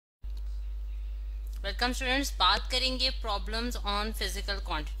Welcome students. बात करेंगे problems on physical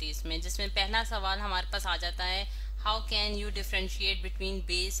quantities में, जिसमें पहला सवाल हमारे पास आ जाता है, how can you differentiate between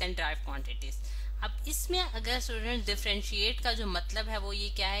base and drive quantities. अब इसमें अगर स्टूडेंट्स डिफरेंशिएट का जो मतलब है वो ये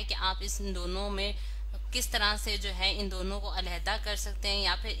क्या है कि आप इन दोनों में किस तरह से जो है इन दोनों को अलहदा कर सकते हैं,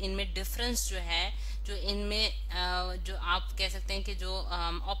 या फिर इनमें डिफरेंस जो है, जो इनमें जो आप कह सकते हैं कि जो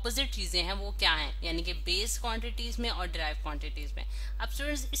ऑपोजिट चीजें हैं वो क्या हैं, यानी कि बेस क्वांटिटीज में और ड्राइव क्वांटिटीज में। अब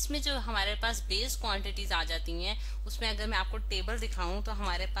स्टूडेंट्स इसमें जो हमारे पास बेस क्वांटिटीज आ जाती हैं, उसमें अगर मैं आपको टेबल दिखाऊं तो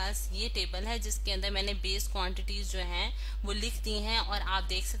हमारे पास ये टेबल है जिसके अंदर मैंने बेस क्वांटिटीज जो हैं वो लिख दी हैं, और आप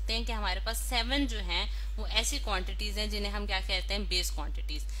देख सकते हैं कि हमारे पास 7 जो हैं वो ऐसी क्वांटिटीज हैं जिन्हें हम क्या कहते हैं, बेस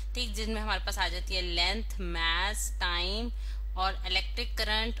क्वांटिटीज। ठीक, जिनमें हमारे पास आ जाती है लेंथ, मास, टाइम और इलेक्ट्रिक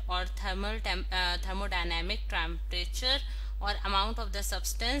करंट और थर्मोडायनेमिक टेम्परेचर और अमाउंट ऑफ द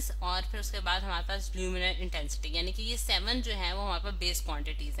सब्सटेंस, और फिर उसके बाद हमारे पास ल्यूमिनर इंटेंसिटी। यानी कि ये 7 जो है वो हमारे पास बेस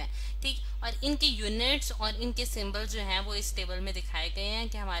क्वांटिटीज हैं। ठीक, और इनके यूनिट्स और इनके सिंबल जो हैं वो इस टेबल में दिखाए गए हैं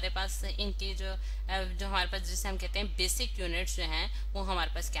कि हमारे पास इनके जो हमारे पास जिसे हम कहते हैं बेसिक यूनिट्स जो हैं वो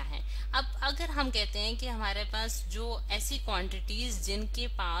हमारे पास क्या हैं। अब अगर हम कहते हैं कि हमारे पास जो ऐसी क्वांटिटीज जिनके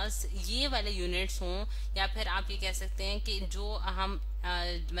पास ये वाले यूनिट्स हों, या फिर आप ये कह सकते हैं कि जो हम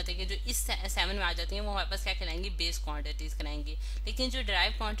मतलब कि जो इस 7 में आ जाती हैं वो हमारे पास क्या कहलाएंगी, बेस क्वांटिटीज कहलाएंगी। लेकिन जो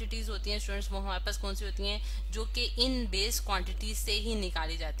ड्राइव क्वांटिटीज होती हैं स्टूडेंट्स, वो हमारे पास कौन सी होती हैं, जो कि इन बेस क्वांटिटीज से ही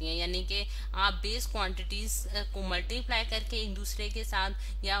निकाली जाती हैं। यानी कि आप बेस क्वांटिटीज को मल्टीप्लाई करके एक दूसरे के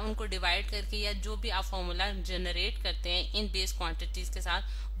साथ, या उनको डिवाइड करके, या जो भी आप फॉर्मूला जनरेट करते हैं इन बेस क्वांटिटीज के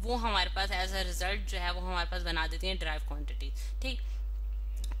साथ, वो हमारे पास एज अ रिजल्ट जो है वो हमारे पास बना देती हैं ड्राइव क्वांटिटी। ठीक,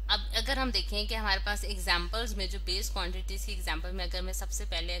 अब अगर हम देखें कि हमारे पास एग्जांपल्स में जो बेस क्वांटिटीज की एग्जांपल में, अगर मैं सबसे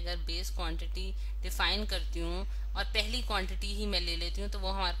पहले अगर बेस क्वांटिटी डिफाइन करती हूँ और पहली क्वांटिटी ही मैं ले लेती हूँ, तो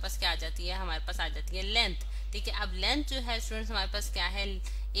वो हमारे पास क्या आ जाती है, हमारे पास आ जाती है लेंथ। ठीक है, अब लेंथ जो है स्टूडेंट्स हमारे पास क्या है,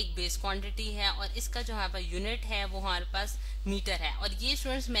 एक बेस क्वांटिटी है, और इसका जो हमारे पास यूनिट है वो हमारे पास मीटर है। और ये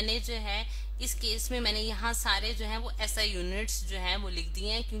स्टूडेंट्स मैंने जो है इस केस में मैंने यहाँ सारे जो है वो एसआई यूनिट्स जो है वो लिख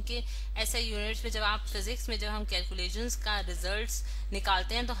दिए हैं, क्योंकि एसआई यूनिट्स में जब आप फिजिक्स में जब हम कैलकुलेशंस का रिजल्ट्स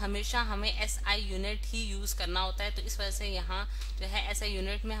निकालते हैं तो हमेशा हमें एसआई यूनिट ही यूज करना होता है। तो इस वजह से यहाँ जो है एसआई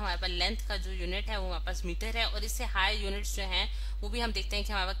यूनिट में हमारे पास लेंथ का जो यूनिट है वो हमारे पास मीटर है, और इससे हाई यूनिट्स जो हैं वो भी हम देखते हैं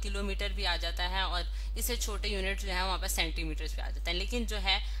कि हमारे पास किलोमीटर भी आ जाता है, और इससे छोटे यूनिट जो है हमारे पास सेंटीमीटर्स भी आ जाता है। लेकिन जो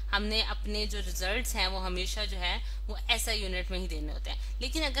है हमने अपने जो रिजल्ट्स हैं वो हमेशा जो है वो ऐसा यूनिट में ही देने होते हैं।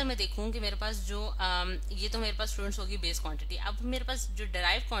 लेकिन अगर मैं देखूं कि मेरे पास जो ये तो मेरे पास स्टूडेंट्स होगी बेस क्वांटिटी, अब मेरे पास जो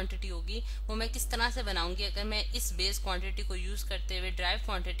ड्राइव क्वांटिटी होगी वो मैं किस तरह से बनाऊंगी। अगर मैं इस बेस क्वांटिटी को यूज करते हुए ड्राइव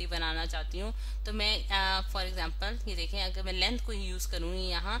क्वांटिटी बनाना चाहती हूँ, तो मैं फॉर एग्जांपल ये देखें, अगर मैं लेंथ को ही यूज करूंगी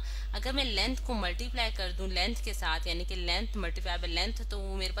यहाँ, अगर मैं लेंथ को मल्टीप्लाई कर दूं लेंथ के साथ, यानी कि लेंथ मल्टीप्लाई बाय लेंथ, तो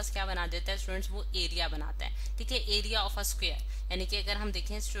वो मेरे पास क्या बना देता है स्टूडेंट्स, वो एरिया बनाता है। ठीक है, एरिया ऑफ अ स्क्वायर। यानी कि अगर हम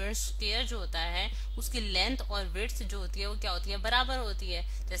देखें स्टूडेंट्स, स्क्वायर जो होता है उसकी लेंथ और विड्थ जो होती है वो क्या होती है, बराबर होती है।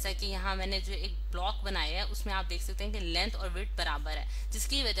 जैसा कि यहाँ मैंने जो एक ब्लॉक बनाया है उसमें आप देख सकते हैं कि लेंथ और विड्थ बराबर है,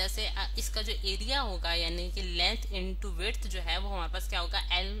 जिसकी वजह से इसका जो एरिया होगा, यानी कि लेंथ इनटू विड्थ जो है वो हमारे पास क्या होगा,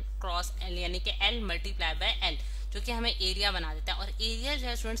 एल क्रॉस एल, यानी कि एल मल्टीप्लाई बाय एल, जो कि हमें एरिया बना देता है। और एरिया जो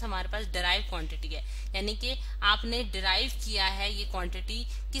है स्टूडेंट्स हमारे पास डिराइव क्वांटिटी है, यानी कि आपने डिराइव किया है ये क्वांटिटी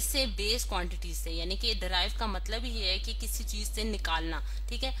किससे, बेस क्वांटिटी से। यानी कि डिराइव का मतलब ही है कि किसी चीज से निकालना।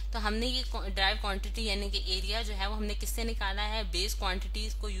 ठीक है, तो हमने ये डिराइव क्वांटिटी यानी कि एरिया जो है वो हमने किससे निकाला है, बेस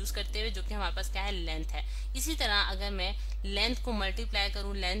क्वांटिटीज को यूज करते हुए, जो कि हमारे पास क्या है, लेंथ है। इसी तरह अगर मैं लेंथ को मल्टीप्लाई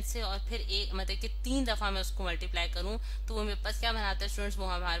करूं लेंथ से, और फिर एक मतलब कि 3 दफा मैं उसको मल्टीप्लाई करूं, तो वो मेरे पास क्या बनाता है स्टूडेंट्स, वो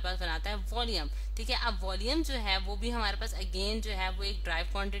हमारे पास बनाता है वॉल्यूम। ठीक है, अब वॉल्यूम जो है वो भी हमारे पास अगेन जो है वो एक ड्राइव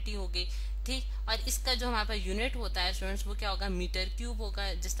क्वांटिटी होगी। ठीक, और इसका जो हमारे पास यूनिट होता है स्टूडेंट्स वो क्या होगा, मीटर क्यूब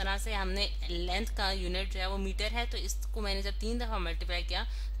होगा। जिस तरह से हमने लेंथ का यूनिट जो है वो मीटर है, तो इसको मैंने जब 3 दफा मल्टीप्लाई किया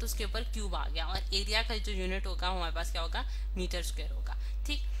तो उसके ऊपर क्यूब आ गया, और एरिया का जो यूनिट होगा हमारे पास क्या होगा, मीटर स्क्वायर होगा।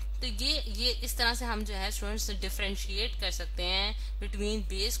 ठीक, तो ये इस तरह से हम जो है स्टूडेंट्स डिफरेंशिएट कर सकते हैं बिटवीन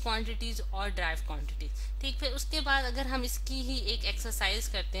बेस क्वांटिटीज और ड्राइव क्वांटिटीज। ठीक, फिर उसके बाद अगर हम इसकी ही एक एक्सरसाइज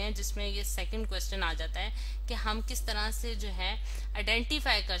करते हैं जिसमें ये सेकंड क्वेश्चन आ जाता है कि हम किस तरह से जो है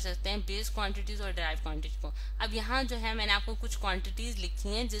आइडेंटिफाई कर सकते हैं बेस क्वांटिटीज और ड्राइव क्वांटिटी को। अब यहाँ जो है मैंने आपको कुछ क्वांटिटीज लिखी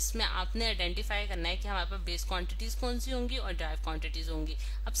हैं जिसमें आपने आइडेंटिफाई करना है कि हमारे पास बेस क्वांटिटीज कौन सी होंगी और ड्राइव क्वांटिटीज होंगी।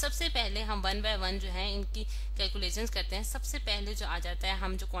 अब सबसे पहले हम 1 बाय 1 जो है इनकी कैलकुलेशंस करते हैं। सबसे पहले जो आ जाता है,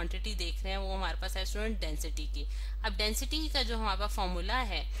 हम जो क्वांटिटी देख रहे हैं वो हमारे पास है स्टूडेंट डेंसिटी की। अब डेंसिटी का जो हमारे पास फॉर्मूला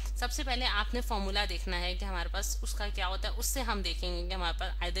है, सबसे पहले आपने फॉर्मूला देखना है कि हमारे पास उसका क्या होता है, उससे हम देखेंगे कि हमारे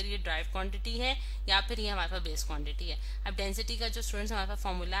पास आइदर ये ड्राइव क्वांटिटी है या फिर ये हमारे पास बेस क्वांटिटी है। अब डेंसिटी का जो स्टूडेंट्स हमारे पास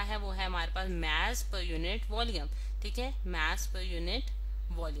फॉर्मूला है वो है हमारे पास मास पर यूनिट वॉल्यूम। ठीक है, मास पर यूनिट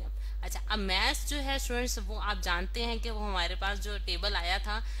वॉल्यूम। अच्छा, अब मैथ्स जो है स्टूडेंट्स, वो आप जानते हैं कि वो हमारे पास जो टेबल आया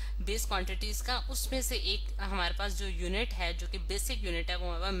था बेस क्वांटिटीज का, उसमें से एक हमारे पास जो यूनिट है, जो कि बेसिक यूनिट है, वो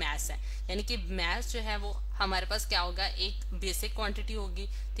हमारे पास मैथ्स है। यानी कि मैथ्स जो है वो हमारे पास क्या होगा, एक बेसिक क्वांटिटी होगी,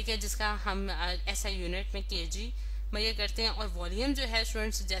 ठीक है, जिसका हम ऐसा यूनिट में केजी मेजर करते हैं। और वॉल्यूम जो है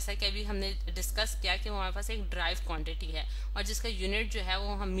स्टूडेंट्स, जैसा कि अभी हमने डिस्कस किया कि वो हमारे पास एक ड्राइव क्वांटिटी है और जिसका यूनिट जो है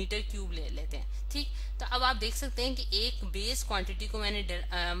वो हम मीटर क्यूब ले लेते हैं, ठीक। तो अब आप देख सकते हैं कि एक बेस क्वांटिटी को मैंने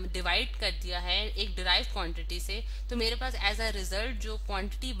डिवाइड कर दिया है एक डिराइव क्वांटिटी से, तो मेरे पास एज अ रिजल्ट जो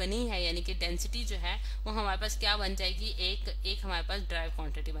क्वांटिटी बनी है, यानी कि डेंसिटी जो है वो हमारे पास क्या बन जाएगी, एक हमारे पास ड्राइव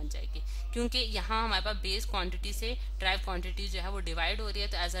क्वांटिटी बन जाएगी, क्योंकि यहाँ हमारे पास बेस क्वांटिटी से ड्राइव क्वांटिटी जो है वो डिवाइड हो रही है।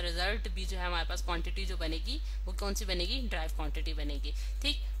 तो एज अ रिजल्ट भी जो है हमारे पास क्वांटिटी जो बनेगी वो कौन सी बनेगी, ड्राइव क्वांटिटी बनेगी,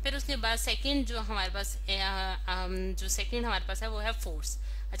 ठीक। फिर उसके बाद सेकंड जो हमारे पास हमारे पास है वो है फोर्स।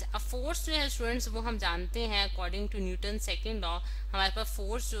 अच्छा, अब फोर्स जो है स्टूडेंट्स, वो हम जानते हैं according to Newton second law, हमारे पास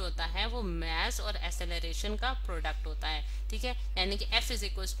फोर्स जो होता है वो मास और एक्सेलरेशन का प्रोडक्ट होता है, ठीक है। यानी कि F is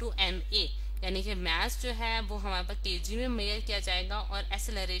equal to ma, यानी कि मास जो है वो हमारे पास केजी में मेजर किया जाएगा और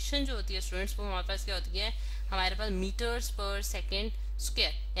एक्सेलरेशन जो होती है स्टूडेंट्स, वो हमारे पास क्या होती है, हमारे पास मीटर्स पर सेकेंड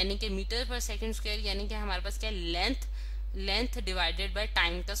स्क्वायर, यानी कि मीटर पर सेकेंड स्क्वायर, यानी कि हमारे पास क्या लेंथ डिवाइडेड बाय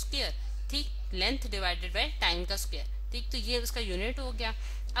टाइम का स्क्वायर, ठीक, लेंथ डिवाइडेड बाय टाइम का स्क्वायर, ठीक। तो ये उसका यूनिट हो गया।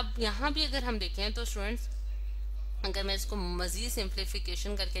 अब यहाँ भी अगर हम देखें तो स्टूडेंट्स, अगर मैं इसको मजीद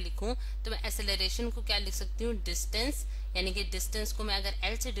सिंप्लीफिकेशन करके लिखूं तो मैं एक्सेलरेशन को क्या लिख सकती हूँ, डिस्टेंस, यानी कि डिस्टेंस को मैं अगर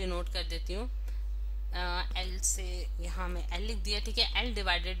एल से डिनोट कर देती हूँ, एल से यहाँ मैं एल लिख दिया, ठीक है, L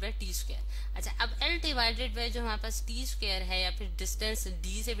divided by T square. अच्छा, अब एल डिवाइडेड बाय जो हमारे पास टी स्क्वायर है, या फिर डिस्टेंस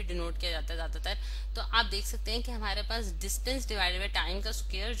डी से भी डिनोट किया जाता है ज्यादातर, तो आप देख सकते हैं कि हमारे पास डिस्टेंस डिवाइडेड बाय टाइम का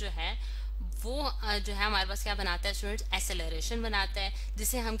स्क्वायर जो है वो जो है हमारे पास क्या बनाता है स्टूडेंट्स, एक्सेलरेशन बनाता है,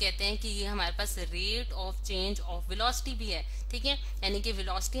 जिसे हम कहते हैं कि ये हमारे पास rate of change of velocity भी है, ठीक है। यानी कि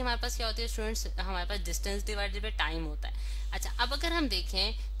वेलोसिटी हमारे पास क्या होती है स्टूडेंट्स, हमारे पास डिस्टेंस डिवाइडेड बाय टाइम होता है। अच्छा, अब अगर हम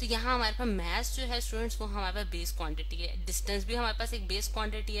देखें तो यहाँ हमारे पास मास जो है स्टूडेंट्स, वो हमारे पास बेस क्वांटिटी है, डिस्टेंस भी हमारे पास एक बेस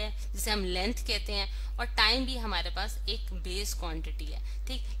क्वांटिटी है जिसे हम लेंथ कहते हैं, और टाइम भी हमारे पास एक बेस क्वांटिटी है,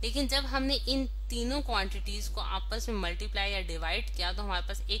 ठीक। लेकिन जब हमने इन तीनों क्वांटिटीज को आपस में मल्टीप्लाई या डिवाइड किया तो हमारे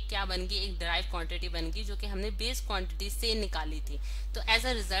पास एक क्या बन गई, एक ड्राइव क्वांटिटी बन गई, जो कि हमने बेस क्वांटिटी से निकाली थी। तो एज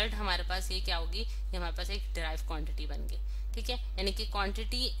अ रिजल्ट हमारे पास ये क्या होगी, ये हमारे पास एक ड्राइव क्वांटिटी बन गई, ठीक है। यानी कि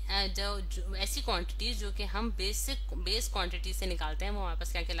क्वांटिटी जो ऐसी क्वांटिटीज जो कि हम बेस क्वांटिटी से निकालते हैं वो हमारे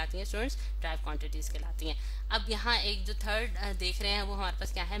पास क्या कहलाती हैं स्टूडेंट्स, ड्राइव क्वांटिटीज कहलाती हैं। अब यहाँ एक जो थर्ड देख रहे हैं वो हमारे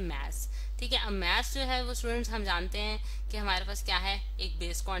पास क्या है, मैथ्स, ठीक है। अब मैथ्स जो है वो स्टूडेंट्स हम जानते हैं कि हमारे पास क्या है, एक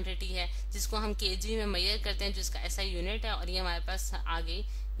बेस क्वांटिटी है जिसको हम केजी में मेजर करते हैं, जिसका ऐसा यूनिट है, और ये हमारे पास आ गई,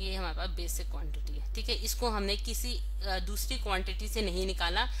 ये हमारे पास बेसिक क्वांटिटी है, ठीक है। इसको हमने किसी दूसरी क्वांटिटी से नहीं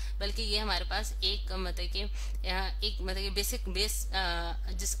निकाला, बल्कि ये हमारे पास एक मतलब कि बेसिक बेस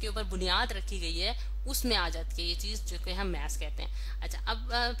जिसके ऊपर बुनियाद रखी गई है उसमें आ जाती है ये चीज, जो कि हम मैथ्स कहते हैं। अच्छा,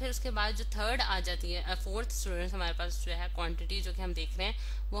 अब फिर उसके बाद जो थर्ड आ जाती है, फोर्थ स्टूडेंट्स हमारे पास जो है क्वांटिटी जो कि हम देख रहे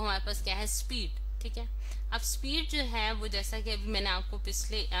हैं वो हमारे पास क्या है, स्पीड, ठीक है। अब स्पीड जो है वो, जैसा कि अभी मैंने आपको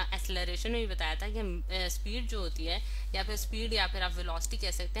पिछले एक्सेलरेशन में भी बताया था कि स्पीड जो होती है, या फिर स्पीड या फिर आप वेलोसिटी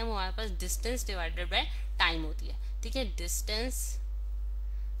कह सकते हैं, वो हमारे पास डिस्टेंस डिवाइडेड बाय टाइम होती है, ठीक है, डिस्टेंस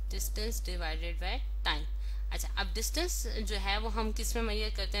डिवाइडेड बाय टाइम। अच्छा, अब डिस्टेंस जो है वो हम किस में मेजर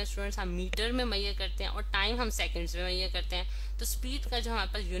करते हैं स्टूडेंट्स, हम मीटर में मेजर करते हैं, और टाइम हम सेकंड्स में मेजर करते हैं। तो स्पीड का जो हमारे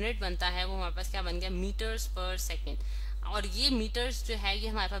पास यूनिट बनता है वो हमारे पास क्या बन गया, मीटर्स पर सेकेंड। और ये मीटर्स जो है ये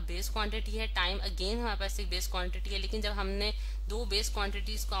हमारे पास बेस क्वांटिटी है, टाइम अगेन हमारे पास एक बेस क्वांटिटी है। लेकिन जब हमने दो बेस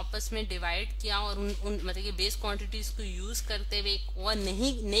क्वांटिटीज को आपस में डिवाइड किया और उन मतलब कि बेस क्वांटिटीज को यूज करते हुए एक और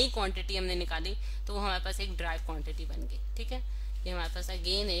नई क्वांटिटी हमने निकाली, तो वो हमारे पास एक ड्राइव क्वांटिटी बन गई, ठीक है। ये हमारे पास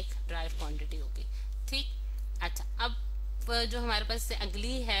अगेन एक ड्राइव क्वांटिटी होगी, ठीक। अच्छा, अब जो हमारे पास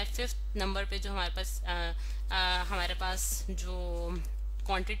अगली है फिफ्थ नंबर पे जो हमारे पास जो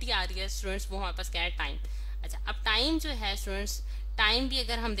क्वांटिटी आ रही है स्टूडेंट्स, वो हमारे पास क्या है, टाइम। अच्छा, अब टाइम जो है स्टूडेंट्स, टाइम भी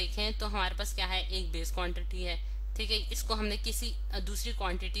अगर हम देखें तो हमारे पास क्या है, एक बेस क्वांटिटी है, ठीक है। इसको हमने किसी दूसरी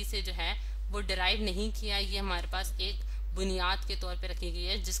क्वांटिटी से जो है वो डिराइव नहीं किया, ये हमारे पास एक बुनियाद के तौर पे रखी गई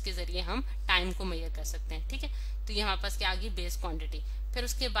है जिसके जरिए हम टाइम को मेजर कर सकते हैं, ठीक है। तो ये हमारे पास क्या आ गई, बेस क्वांटिटी। फिर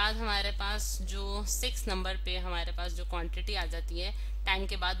उसके बाद हमारे पास जो 6 नंबर पे हमारे पास जो क्वांटिटी आ जाती है टाइम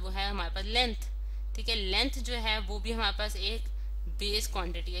के बाद, वो है हमारे पास लेंथ, ठीक है। लेंथ जो है वो भी हमारे पास एक बेस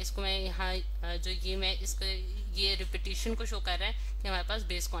क्वांटिटी है। इसको मैं यहाँ ये रिपीटिशन को शो कर रहा है कि हमारे पास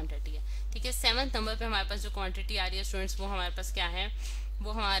बेस क्वांटिटी है, ठीक है। 7th नंबर पे हमारे पास जो क्वांटिटी आ रही है स्टूडेंट्स, वो हमारे पास क्या है,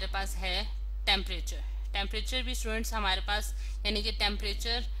 वो हमारे पास है टेम्परेचर। टेम्परेचर भी स्टूडेंट्स हमारे पास, यानी कि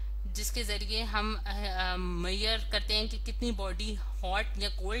टेम्परेचर जिसके ज़रिए हम मेजर करते हैं कि कितनी बॉडी हॉट या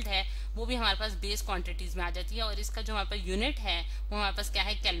कोल्ड है, वो भी हमारे पास बेस क्वांटिटीज़ में आ जाती है। और इसका जो हमारे पास यूनिट है वो हमारे पास क्या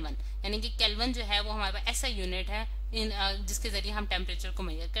है, केल्विन। यानी कि केल्विन जो है वो हमारे पास ऐसा यूनिट है जिसके ज़रिए हम टेम्परेचर को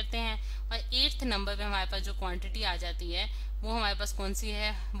मेजर करते हैं। और 8th नंबर पे हमारे पास जो क्वांटिटी आ जाती है वो हमारे पास कौन सी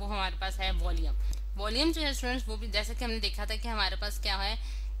है, वो हमारे पास है वॉल्यूम। वॉल्यूम जो है स्टूडेंट्स, वो भी जैसे कि हमने देखा था कि हमारे पास क्या है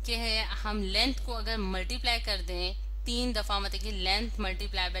कि हम लेंथ को अगर मल्टीप्लाई कर दें 3 दफा, मतलब कि length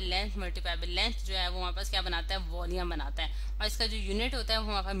multiply by length multiply by length जो है वो हमारे पास क्या बनाता है, वॉल्यूम बनाता है। और इसका जो यूनिट होता है वो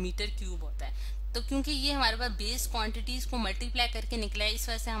हमारे पास मीटर क्यूब होता है। तो क्योंकि ये हमारे पास बेस क्वांटिटीज को मल्टीप्लाई करके निकला है, इस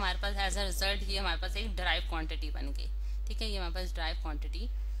वजह से हमारे पास एज अ रिजल्ट ये हमारे पास एक ड्राइव क्वांटिटी बन गई। ठीक है, ये हमारे पास ड्राइव क्वांटिटी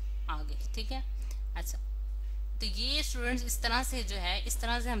आ गई। ठीक है, अच्छा। तो ये स्टूडेंट्स इस तरह से जो है, इस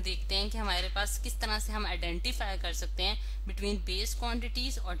तरह से हम देखते हैं कि हमारे पास किस तरह से हम आइडेंटिफाई कर सकते हैं बिटवीन बेस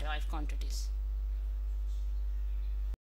क्वांटिटीज और ड्राइव क्वांटिटीज।